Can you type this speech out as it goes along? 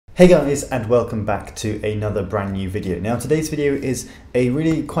Hey guys, and welcome back to another brand new video. Now today's video is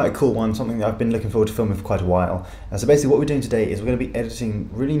quite a cool one, something that I've been looking forward to filming for quite a while. So basically what we're doing today is we're going to be editing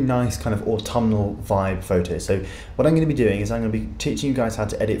really nice kind of autumnal vibe photos. So what I'm going to be doing is I'm going to be teaching you guys how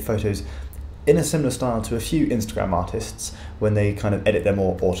to edit photos in a similar style to a few Instagram artists when they kind of edit their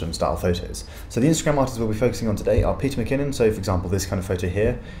more autumn style photos. So the Instagram artists we'll be focusing on today are Peter Mckinnon, so for example this kind of photo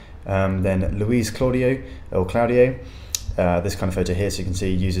here, then Claudio, this kind of photo here, so you can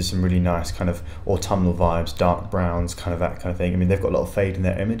see uses some really nice kind of autumnal vibes, dark browns, kind of that kind of thing. I mean, they've got a lot of fade in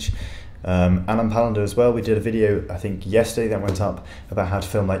their image. Alen Palander as well. We did a video, I think yesterday, that went up about how to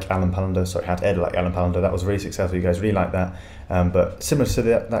film like Alen Palander, sorry, how to edit like Alen Palander. That was really successful. You guys really liked that. But similar to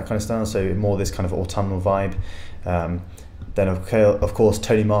that kind of style, so more this kind of autumnal vibe. Then of course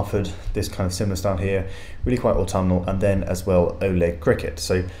Toni Mahfud, this kind of similar style here, really quite autumnal, and then as well Cricket.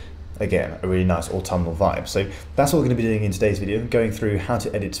 So again, a really nice autumnal vibe. So that's what we're going to be doing in today's video, going through how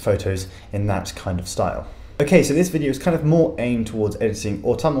to edit photos in that kind of style. Okay, so this video is kind of more aimed towards editing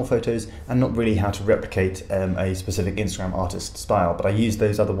autumnal photos and not really how to replicate a specific Instagram artist style, but I use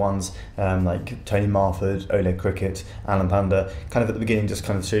those other ones like Toni Mahfud, Cricket, Alen Palander, kind of at the beginning, just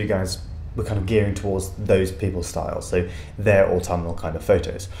kind of show you guys we're kind of gearing towards those people's styles, so their autumnal kind of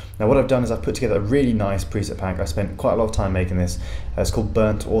photos. Now what I've done is I've put together a really nice preset pack. I spent quite a lot of time making this. It's called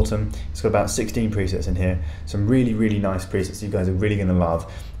Burnt Autumn. It's got about 16 presets in here, some really nice presets you guys are really going to love.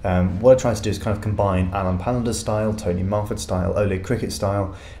 What I try to do is kind of combine Alen Palander style, Toni Mahfud style, Cricket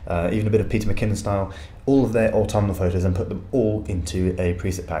style, even a bit of Peter Mckinnon style, all of their autumnal photos, and put them all into a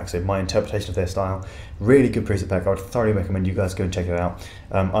preset pack. So my interpretation of their style, really good preset pack. I would thoroughly recommend you guys go and check it out.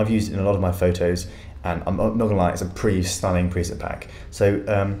 I've used it in a lot of my photos, and I'm not gonna lie, it's a pretty stunning preset pack.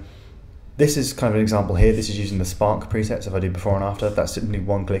 So this is kind of an example here. This is using the Spark presets. If I do before and after, that's simply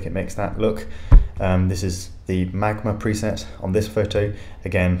one click, it makes that look. This is the Magma preset on this photo.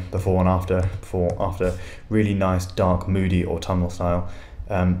 Again, before and after, really nice, dark, moody, autumnal style.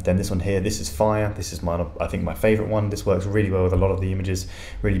 Then this one here, this is Fire. This is I think my favorite one. This works really well with a lot of the images,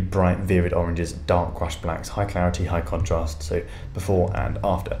 really bright, vivid oranges, dark crushed blacks, high clarity, high contrast, so before and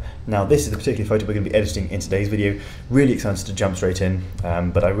after. Now this is the particular photo we're going to be editing in today's video. Really excited to jump straight in,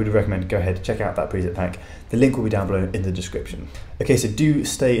 but I really recommend go ahead, check out that preset pack. The link will be down below in the description. Okay, so do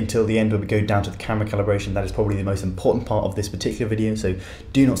stay until the end where we go down to the camera calibration. That is probably the most important part of this particular video, so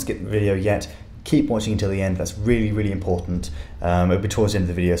do not skip the video yet. Keep watching until the end. That's really important. It'll be towards the end of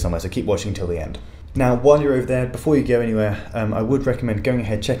the video somewhere, so keep watching until the end. Now, while you're over there, before you go anywhere, I would recommend going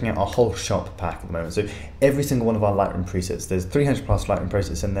ahead, checking out our whole shop pack at the moment. So every single one of our Lightroom presets, there's 300 plus Lightroom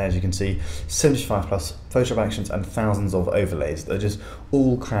presets in there, as you can see, 75 plus Photoshop actions, and thousands of overlays that are just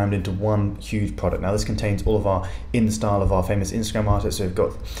all crammed into one huge product. Now this contains all of our, in the style of our famous Instagram artists. So we've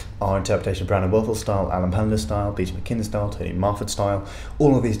got our interpretation of Brown and Werfel style, Alen Palander style, Peter Mckinnon style, Toni Mahfud style.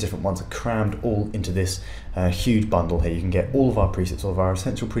 All of these different ones are crammed all into this huge bundle here. You can get all of our presets, all of our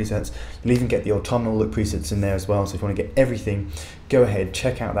essential presets. You'll even get the autumnal look presets in there as well. So if you want to get everything, go ahead,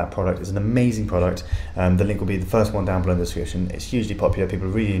 check out that product. It's an amazing product. The link will be the first one down below in the description. It's hugely popular. People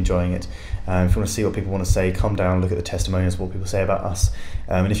are really enjoying it. If you want to see what people want to say, come down, look at the testimonials, what people say about us.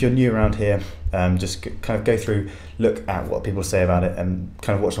 And if you're new around here, just kind of go through, look at what people say about it, and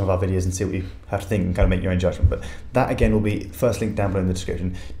kind of watch some of our videos and see what you have to think and kind of make your own judgment. But that again will be first link down below in the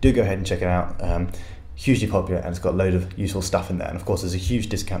description. Do go ahead and check it out. Hugely popular, and it's got a load of useful stuff in there. And of course, there's a huge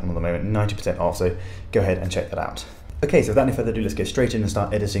discount on the moment, 90% off. So go ahead and check that out. Okay, so without any further ado, let's get straight in and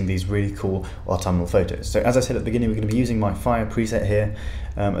start editing these really cool autumnal photos. So as I said at the beginning, we're going to be using my Fire preset here.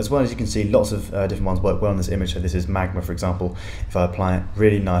 As well as you can see, lots of different ones work well in this image. So this is Magma, for example. If I apply it,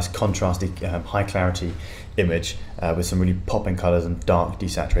 really nice, contrasty, high clarity image with some really popping colors and dark,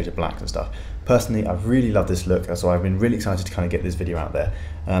 desaturated blacks and stuff. Personally, I really love this look, so I've been really excited to kind of get this video out there.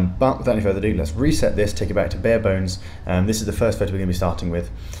 But without any further ado, let's reset this, take it back to bare bones. This is the first photo we're going to be starting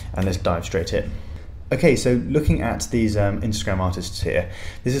with, and let's dive straight in. Okay, so looking at these Instagram artists here,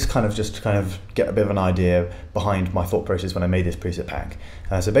 this is kind of just to kind of get a bit of an idea behind my thought process when I made this preset pack.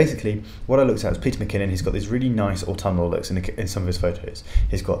 So basically, what I looked at was Peter Mckinnon. He's got these really nice autumnal looks in some of his photos.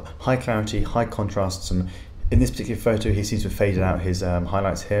 He's got high clarity, high contrast, in this particular photo, he seems to have faded out his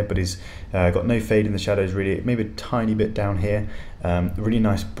highlights here, but he's got no fade in the shadows really, maybe a tiny bit down here. Really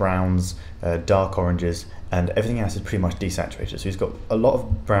nice browns, dark oranges, and everything else is pretty much desaturated. So he's got a lot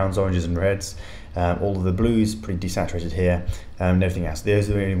of browns, oranges, and reds. All of the blues pretty desaturated here, and everything else. Those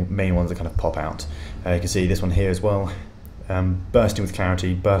are the main ones that kind of pop out. You can see this one here as well, bursting with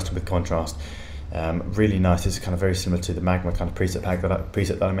clarity, bursting with contrast. Really nice. This is kind of very similar to the Magma kind of preset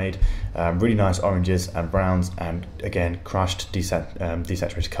that I made. Really nice oranges and browns, and again crushed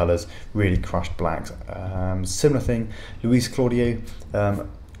desaturated colors, really crushed blacks. Similar thing, Claudio.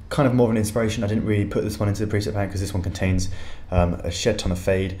 kind of more of an inspiration. I didn't really put this one into the preset pack because this one contains a shed ton of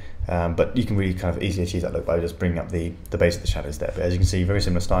fade, but you can really kind of easily achieve that look by just bringing up the base of the shadows there. But as you can see, very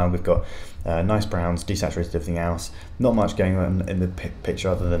similar style. We've got nice browns, desaturated everything else. Not much going on in the picture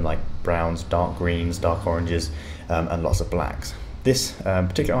other than like browns, dark greens, dark oranges, and lots of blacks. This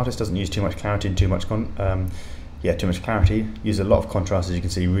particular artist doesn't use too much clarity and too much clarity. Use a lot of contrast, as you can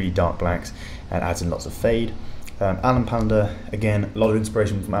see, really dark blacks, and adds in lots of fade. Alen Palander, again, a lot of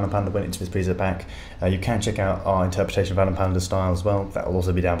inspiration from Alen Palander went into this preset pack. You can check out our interpretation of Alen Palander's style as well. That will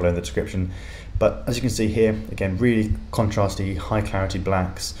also be down below in the description. But as you can see here, again, really contrasty, high clarity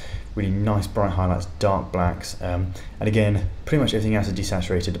blacks, really nice bright highlights, dark blacks, and again, pretty much everything else is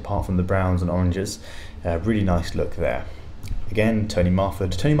desaturated apart from the browns and oranges. Really nice look there. Again, Toni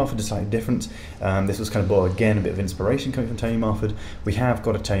Mahfud. Toni Mahfud is slightly different. This was kind of more, again, a bit of inspiration coming from Toni Mahfud. We have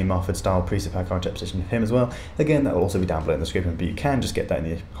got a Toni Mahfud style preset pack interpretation of him as well. Again, that will also be down below in the description, but you can just get that in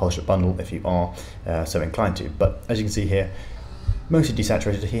the whole shot bundle if you are so inclined to. But as you can see here, mostly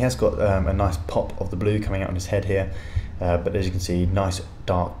desaturated. He has got a nice pop of the blue coming out on his head here. But as you can see, nice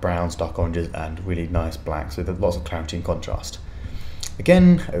dark browns, dark oranges, and really nice blacks with lots of clarity and contrast.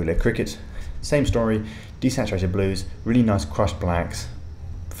 Again, Alen Cricket. Same story, desaturated blues, really nice crushed blacks,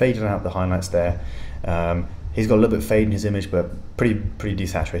 faded out the highlights there. He's got a little bit of fade in his image, but pretty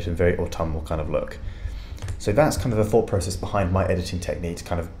desaturated, very autumnal kind of look. So that's kind of the thought process behind my editing technique to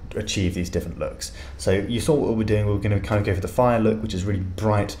kind of achieve these different looks. So you saw what we were doing. We were going to kind of go for the fire look, which is really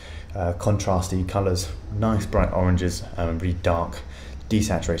bright, contrasty colours, nice bright oranges, really dark,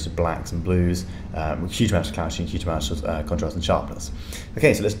 desaturated blacks and blues, with huge amounts of clarity and huge amounts of contrast and sharpness.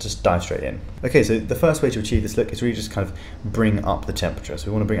 Okay, so let's just dive straight in. Okay, so the first way to achieve this look is really just kind of bring up the temperature. So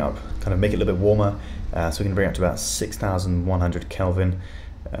we want to bring up, kind of make it a little bit warmer. So we're going to bring it up to about 6,100 Kelvin.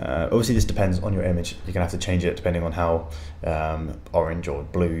 Obviously this depends on your image. You're going to have to change it depending on how orange or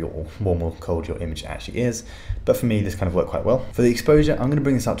blue or warm or cold your image actually is. But for me, this kind of worked quite well. For the exposure, I'm going to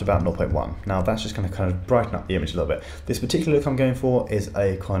bring this up to about 0.1. Now that's just going to kind of brighten up the image a little bit. This particular look I'm going for is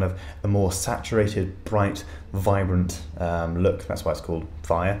a kind of a more saturated, bright, vibrant look. That's why it's called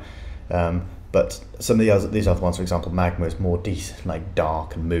fire. But some of these other ones, for example, Magma is more like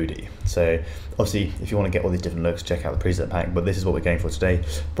dark and moody. So obviously, if you want to get all these different looks, check out the preset pack. But this is what we're going for today: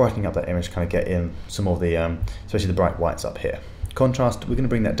 brightening up that image, kind of get in some of the, especially the bright whites up here. Contrast, we're going to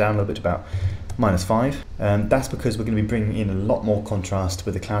bring that down a little bit to about -5. That's because we're going to be bringing in a lot more contrast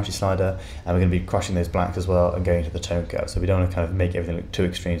with the clarity slider, and we're going to be crushing those blacks as well and going to the tone curve. So we don't want to kind of make everything look too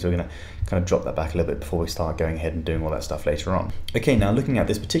extreme, so we're going to kind of drop that back a little bit before we start going ahead and doing all that stuff later on. Okay, now looking at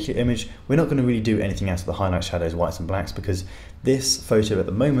this particular image, we're not going to really do anything else with the highlights, shadows, whites and blacks, because this photo at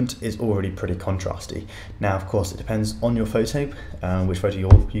the moment is already pretty contrasty. Now, of course, it depends on your photo, which photo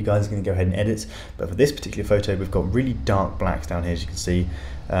you guys are going to go ahead and edit, but for this particular photo, we've got really dark blacks down here, as you can see.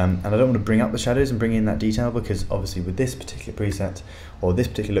 And I don't want to bring up the shadows and bring in that detail, because obviously with this particular preset, or this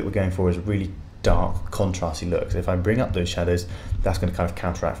particular look we're going for, is a really dark, contrasty look. So if I bring up those shadows, that's going to kind of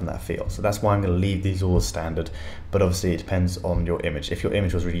counteract from that feel. So that's why I'm going to leave these all as standard, but obviously it depends on your image. If your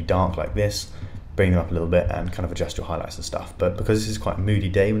image was really dark like this, bring them up a little bit and kind of adjust your highlights and stuff. But because this is quite a moody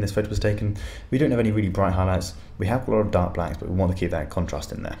day when this photo was taken, we don't have any really bright highlights. We have a lot of dark blacks, but we want to keep that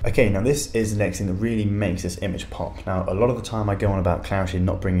contrast in there. Okay, now this is the next thing that really makes this image pop. Now, a lot of the time I go on about clarity and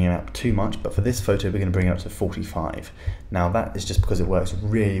not bringing it up too much, but for this photo, we're going to bring it up to 45. Now, that is just because it works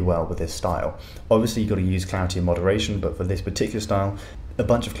really well with this style. Obviously, you've got to use clarity and moderation, but for this particular style, a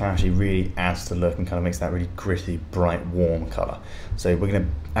bunch of clarity really adds to the look and kind of makes that really gritty, bright, warm colour. So we're going to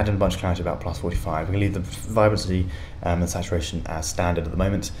add in a bunch of clarity about +45. We're going to leave the vibrancy and saturation as standard at the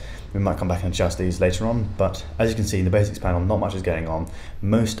moment. We might come back and adjust these later on, but as you can see in the basics panel, not much is going on.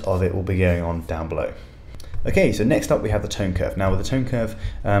 Most of it will be going on down below. Okay, so next up we have the tone curve. Now with the tone curve,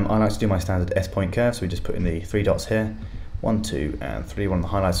 I like to do my standard S-point curve, so we just put in the 3 dots here. 1, 2, and 3, one of the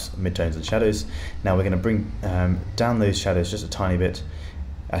highlights, midtones and shadows. Now we're going to bring down those shadows just a tiny bit.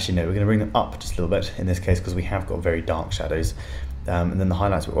 Actually no, we're going to bring them up just a little bit in this case because we have got very dark shadows. And then the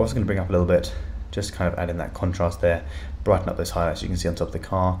highlights we're also going to bring up a little bit, just kind of add in that contrast there, brighten up those highlights you can see on top of the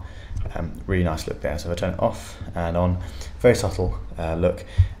car. Really nice look there. So if I turn it off and on, very subtle look.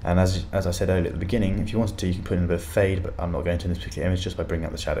 And as I said earlier at the beginning, if you wanted to, you can put in a bit of fade, but I'm not going to in this particular image just by bringing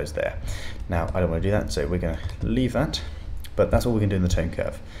up the shadows there. Now I don't want to do that, so we're going to leave that. But that's all we can do in the tone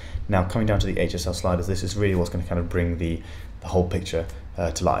curve. Now coming down to the HSL sliders, this is really what's going to kind of bring the whole picture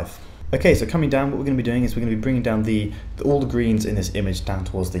to life. Okay, so coming down, what we're going to be doing is we're going to be bringing down all the greens in this image down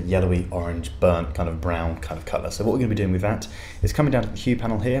towards the yellowy, orange, burnt, kind of brown kind of colour. So what we're going to be doing with that is coming down to the hue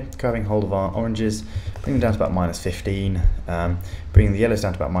panel here, grabbing hold of our oranges, bringing them down to about -15, bringing the yellows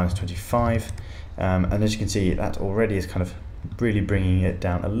down to about -25, and as you can see, that already is kind of really bringing it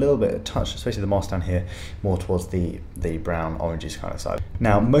down a little bit, a touch, especially the moss down here, more towards the brown oranges kind of side.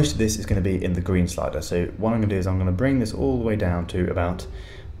 Now most of this is going to be in the green slider, so what I'm going to do is I'm going to bring this all the way down to about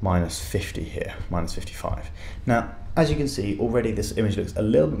 -50 here, -55. Now as you can see already this image looks a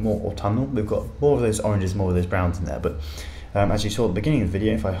little bit more autumnal. We've got more of those oranges, more of those browns in there, but as you saw at the beginning of the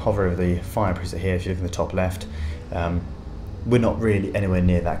video, if I hover over the fire preset here, if you look in the top left, we're not really anywhere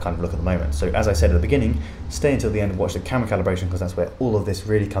near that kind of look at the moment. So as I said at the beginning, stay until the end and watch the camera calibration, because that's where all of this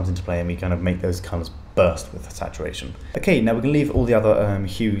really comes into play and we kind of make those colours burst with saturation. Okay, now we're going to leave all the other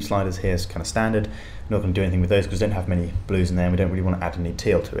hue sliders here as kind of standard. We're not going to do anything with those because we don't have many blues in there and we don't really want to add any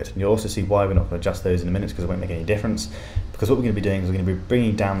teal to it. And you'll also see why we're not going to adjust those in a minute, because it won't make any difference. Because what we're going to be doing is we're going to be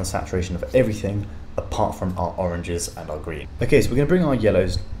bringing down the saturation of everything apart from our oranges and our green. Okay, so we're going to bring our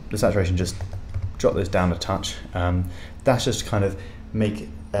yellows, the saturation, just drop those down a touch. That's just kind of make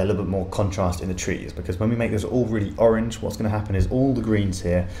a little bit more contrast in the trees, because when we make those all really orange, what's going to happen is all the greens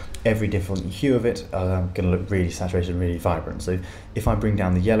here, every different hue of it, are going to look really saturated and really vibrant. So if I bring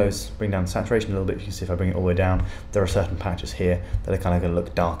down the yellows, bring down the saturation a little bit, you can see if I bring it all the way down, there are certain patches here that are kind of going to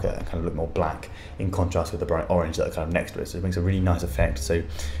look darker and kind of look more black in contrast with the bright orange that are kind of next to it. So it makes a really nice effect. So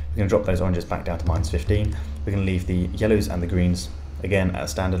we're going to drop those oranges back down to -15. We're going to leave the yellows and the greens again at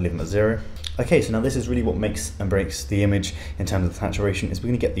standard, leave them at 0. Okay, so now this is really what makes and breaks the image in terms of the saturation, is we're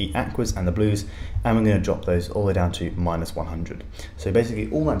going to get the aquas and the blues and we're going to drop those all the way down to -100. So basically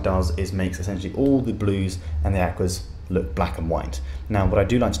all that does is makes essentially all the blues and the aquas look black and white. Now what I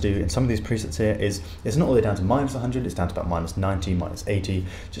do like to do in some of these presets here is it's not all the way down to -100, it's down to about -90, -80,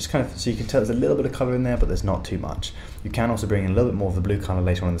 just kind of so you can tell there's a little bit of colour in there, but there's not too much. You can also bring in a little bit more of the blue colour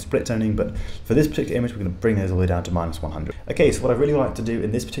later on in the split toning, but for this particular image we're going to bring those all the way down to -100. Okay, so what I really like to do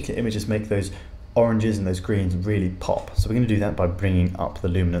in this particular image is make those oranges and those greens really pop. So we're going to do that by bringing up the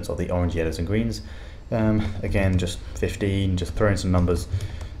luminance of the orange, yellows and greens. Again, just 15, just throw in some numbers.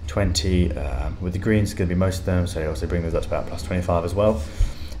 20 with the greens, it's going to be most of them, so I also bring those up to about +25 as well.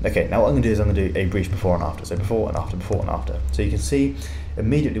 Okay, now what I'm going to do is I'm going to do a brief before and after, so before and after, before and after. So you can see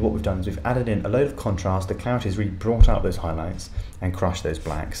immediately what we've done is we've added in a load of contrast. The clarity has really brought out those highlights and crushed those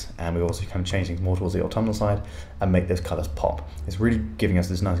blacks, and we've also kind of changed things more towards the autumnal side and make those colours pop. It's really giving us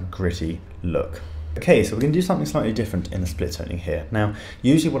this nice gritty look. Okay, so we're going to do something slightly different in the split toning here. Now,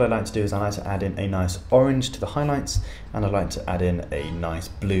 usually what I like to do is I like to add in a nice orange to the highlights, and I like to add in a nice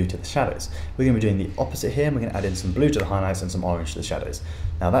blue to the shadows. We're going to be doing the opposite here, and we're going to add in some blue to the highlights and some orange to the shadows.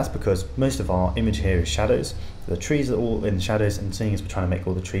 Now that's because most of our image here is shadows. The trees are all in the shadows, and seeing as we're trying to make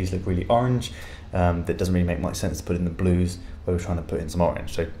all the trees look really orange, that doesn't really make much sense to put in the blues where we're trying to put in some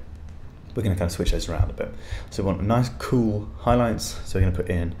orange. So we're going to kind of switch those around a bit. So we want nice cool highlights, so we're going to put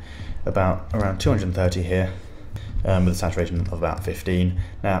in around 230 here with a saturation of about 15.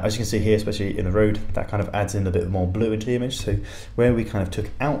 Now as you can see here, especially in the road, that kind of adds in a bit more blue into the image. So where we kind of took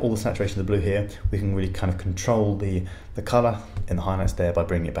out all the saturation of the blue here, we can really kind of control the colour in the highlights there by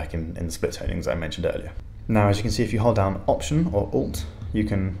bringing it back in the split tonings I mentioned earlier. Now as you can see, if you hold down Option or Alt, you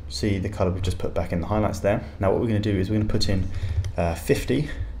can see the colour we've just put back in the highlights there. Now what we're going to do is we're going to put in 50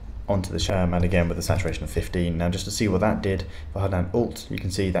 onto the shadow, and again with a saturation of 15. Now just to see what that did, if I hold down Alt, you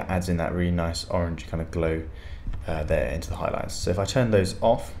can see that adds in that really nice orange kind of glow there into the highlights. So if I turn those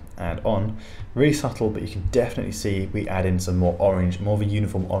off and on, really subtle, but you can definitely see we add in some more orange, more of a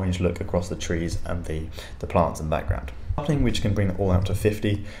uniform orange look across the trees and the plants in the background. We're just going to bring it all out to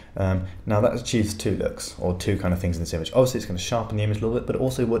 50. Now that achieves two looks, or two kind of things in this image. Obviously it's going to sharpen the image a little bit, but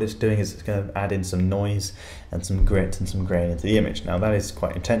also what it's doing is it's going to add in some noise and some grit and some grain into the image. Now that is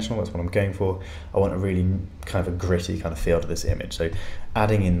quite intentional, that's what I'm going for. I want a really kind of a gritty kind of feel to this image. So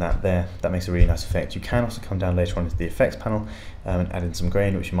adding in that there, that makes a really nice effect. You can also come down later on into the effects panel and add in some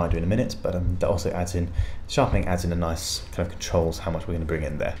grain, which you might do in a minute, but that also adds in, sharpening adds in a nice kind of controls how much we're going to bring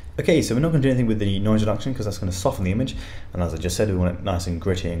in there. Okay, so we're not going to do anything with the noise reduction because that's going to soften the image, and as I just said, we want it nice and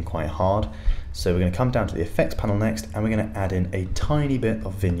gritty and quite hard. So we're going to come down to the effects panel next, and we're going to add in a tiny bit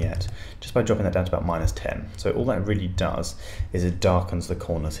of vignette just by dropping that down to about -10. So all that really does is it darkens the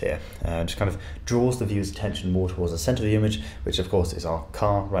corners here, just kind of draws the viewer's attention more towards the center of the image, which of course is our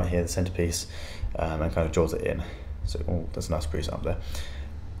car right here, the centerpiece, and kind of draws it in. So there's a nice breeze up there.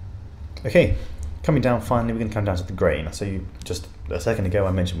 Okay, coming down finally, we're going to come down to the grain. So just a second ago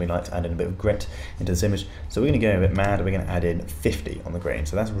I mentioned we like to add in a bit of grit into this image, so we're going to go a bit mad and we're going to add in 50 on the grain.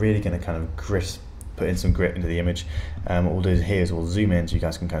 So that's really going to kind of put in some grit into the image. What we'll do here is we'll zoom in so you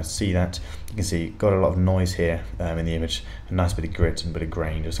guys can kind of see that. You can see got a lot of noise here in the image, a nice bit of grit and a bit of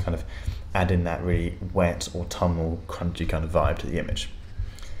grain, just kind of add in that really wet, autumnal, crunchy kind of vibe to the image.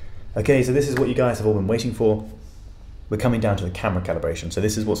 Okay, so this is what you guys have all been waiting for. we're coming down to the camera calibration. So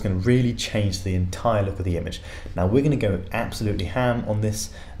this is what's going to really change the entire look of the image. Now we're going to go absolutely ham on this,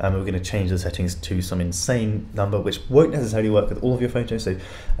 and we're going to change the settings to some insane number, which won't necessarily work with all of your photos. So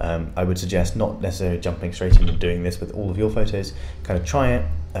I would suggest not necessarily jumping straight into doing this with all of your photos. Kind of try it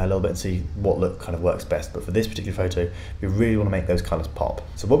a little bit and see what look kind of works best. But for this particular photo, we really want to make those colors pop.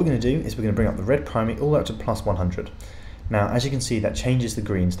 So what we're going to do is we're going to bring up the red primary all the way up to plus 100. Now, as you can see, that changes the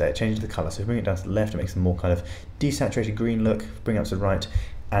greens there, it changes the color. So if we bring it down to the left, it makes a more kind of desaturated green look. Bring it up to the right,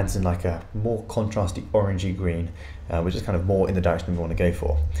 adds in like a more contrasty orangey green, which is kind of more in the direction we want to go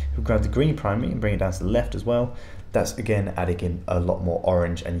for. If we grab the green primary and bring it down to the left as well, that's again adding in a lot more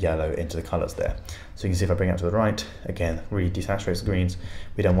orange and yellow into the colors there. So you can see if I bring it up to the right, again, really desaturates the greens.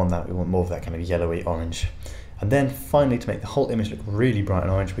 We don't want that, we want more of that kind of yellowy orange. And then finally, to make the whole image look really bright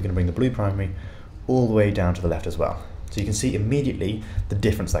and orange, we're going to bring the blue primary all the way down to the left as well. So you can see immediately the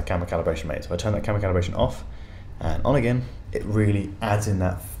difference that camera calibration made. So if I turn that camera calibration off and on again, it really adds in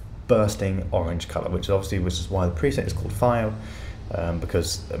that bursting orange color, which is why the preset is called fire,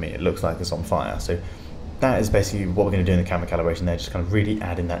 because I mean, it looks like it's on fire. So that is basically what we're going to do in the camera calibration there, just kind of really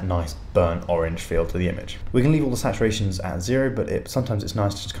add in that nice burnt orange feel to the image. We can leave all the saturations at 0, but sometimes it's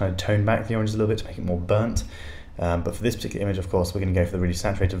nice to just kind of tone back the orange a little bit to make it more burnt. But for this particular image, of course, we're going to go for the really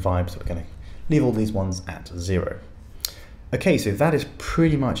saturated vibe, so we're going to leave all these ones at 0. Okay, so that is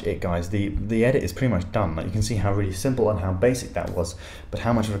pretty much it, guys. The edit is pretty much done. Like, you can see how really simple and how basic that was, but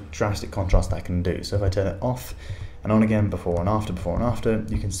how much of a drastic contrast that can do. So if I turn it off and on again, before and after,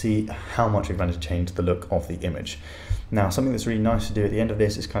 you can see how much we've managed to change the look of the image. Now, something that's really nice to do at the end of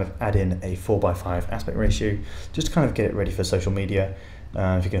this is kind of add in a 4:5 aspect ratio, just to kind of get it ready for social media.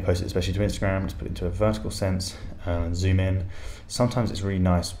 If you're going to post it especially to Instagram, just put it into a vertical sense and zoom in. Sometimes it's really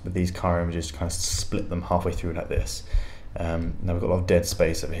nice with these car images to kind of split them halfway through like this. Now we've got a lot of dead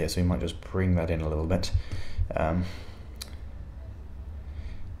space over here, so we might just bring that in a little bit.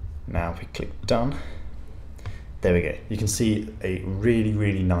 Now if we click done, there we go. You can see a really,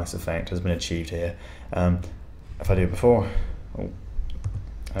 really nice effect has been achieved here. If I do it before and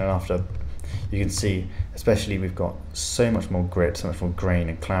after, you can see especially we've got so much more grit, so much more grain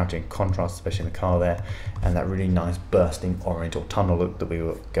and clarity and contrast, especially in the car there, and that really nice bursting orange or tunnel look that we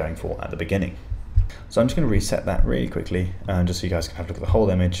were going for at the beginning. So I'm just going to reset that really quickly, just so you guys can have a look at the whole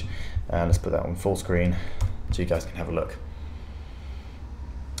image. Let's put that on full screen so you guys can have a look.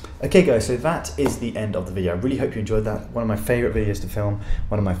 Okay guys, so that is the end of the video. I really hope you enjoyed that. One of my favourite videos to film,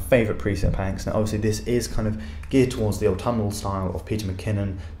 one of my favourite preset packs. Now obviously this is kind of geared towards the autumnal style of Peter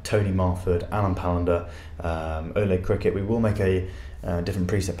Mckinnon, Toni, Mahfud, Alen Palander, Ole Cricket. We will make a different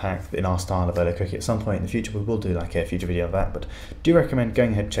preset pack in our style of Ole Cricket at some point in the future. We will do like a future video of that, but do recommend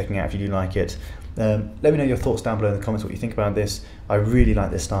going ahead and checking it out if you do like it. Let me know your thoughts down below in the comments, what you think about this. I really like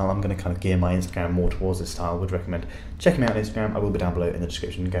this style. I'm going to kind of gear my Instagram more towards this style. Would recommend checking me out on Instagram. I will be down below in the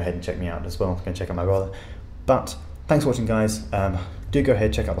description. Go ahead and check me out as well. Go and check out my brother. But thanks for watching, guys. Do go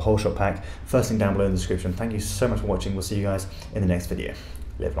ahead, check out the whole shot pack. First thing down below in the description. Thank you so much for watching. We'll see you guys in the next video.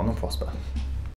 Live long and prosper.